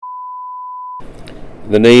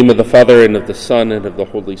In the name of the Father, and of the Son, and of the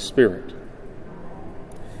Holy Spirit.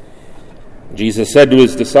 Jesus said to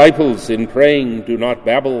his disciples in praying, "Do not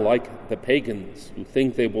babble like the pagans who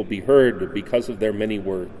think they will be heard because of their many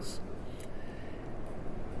words."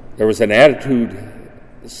 There was an attitude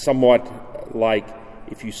somewhat like,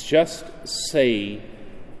 if you just say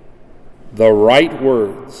the right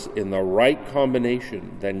words in the right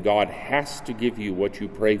combination, then God has to give you what you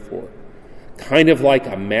pray for. Kind of like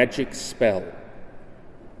a magic spell.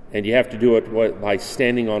 And you have to do it by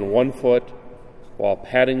standing on one foot while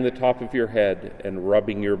patting the top of your head and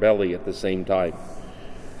rubbing your belly at the same time.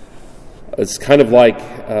 It's kind of like,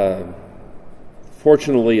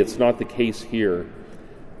 fortunately it's not the case here,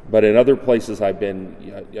 but in other places I've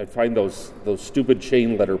been, I find those stupid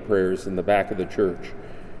chain letter prayers in the back of the church.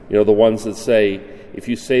 You know, the ones that say, if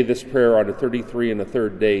you say this prayer on a 33 and a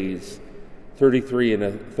third days, 33 and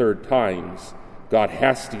a third times, God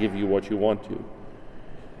has to give you what you want to.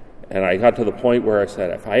 And I got to the point where I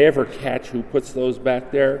said, if I ever catch who puts those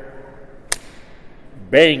back there,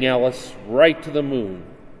 bang, Alice, right to the moon.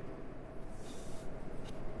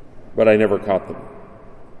 But I never caught them.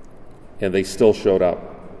 And they still showed up.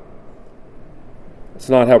 It's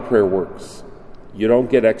not how prayer works. You don't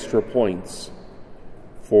get extra points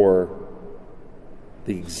for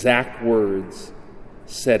the exact words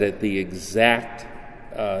said at the exact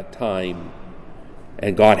time.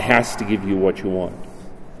 And God has to give you what you want.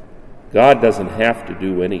 God doesn't have to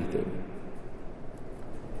do anything.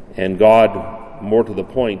 And God, more to the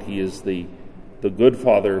point, He is the good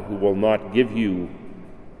Father who will not give you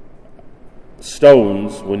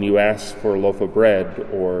stones when you ask for a loaf of bread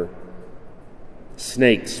or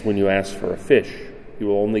snakes when you ask for a fish. He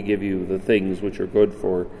will only give you the things which are good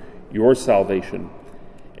for your salvation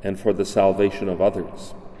and for the salvation of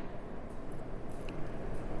others.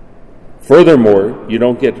 Furthermore, you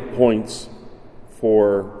don't get points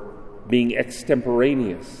for being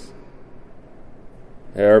extemporaneous.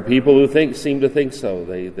 There are people who seem to think so.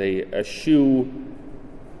 They eschew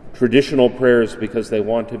traditional prayers because they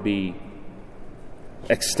want to be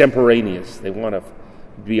extemporaneous. They want to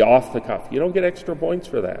be off the cuff. You don't get extra points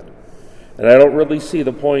for that. And I don't really see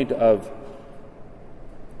the point of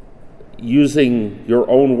using your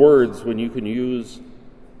own words when you can use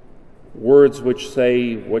words which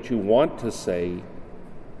say what you want to say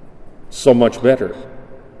so much better.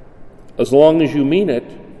 As long as you mean it,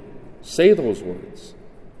 say those words.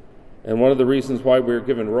 And one of the reasons why we're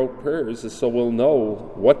given rote prayers is so we'll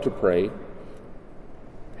know what to pray,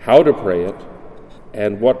 how to pray it,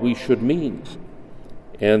 and what we should mean.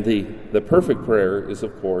 And the perfect prayer is,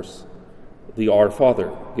 of course, the Our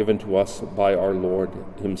Father, given to us by our Lord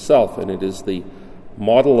Himself. And it is the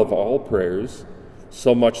model of all prayers,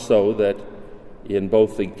 so much so that in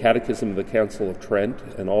both the Catechism of the Council of Trent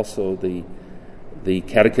and also the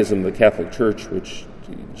Catechism of the Catholic Church, which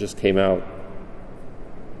just came out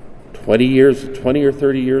 20 or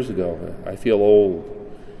 30 years ago. I feel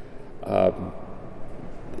old.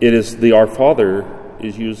 It is the Our Father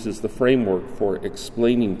is used as the framework for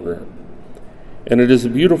explaining prayer. And it is a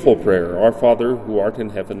beautiful prayer. Our Father, who art in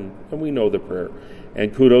heaven, and we know the prayer.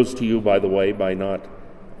 And kudos to you, by the way, by not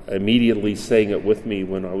immediately saying it with me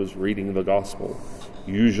when I was reading the Gospel.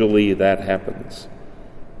 Usually that happens.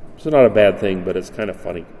 It's not a bad thing, but it's kind of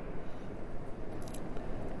funny.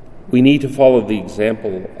 We need to follow the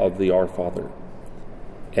example of the Our Father.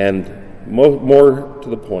 And more to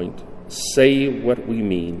the point, say what we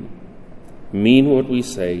mean what we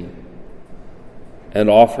say, and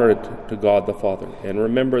offer it to God the Father. And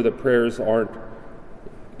remember that prayers aren't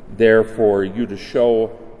there for you to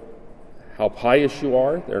show how pious you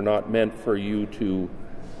are. They're not meant for you to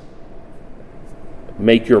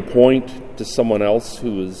make your point to someone else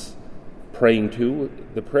who is praying to.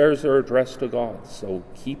 The prayers are addressed to God, so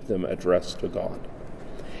keep them addressed to God.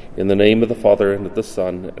 In the name of the Father, and of the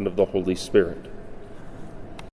Son, and of the Holy Spirit.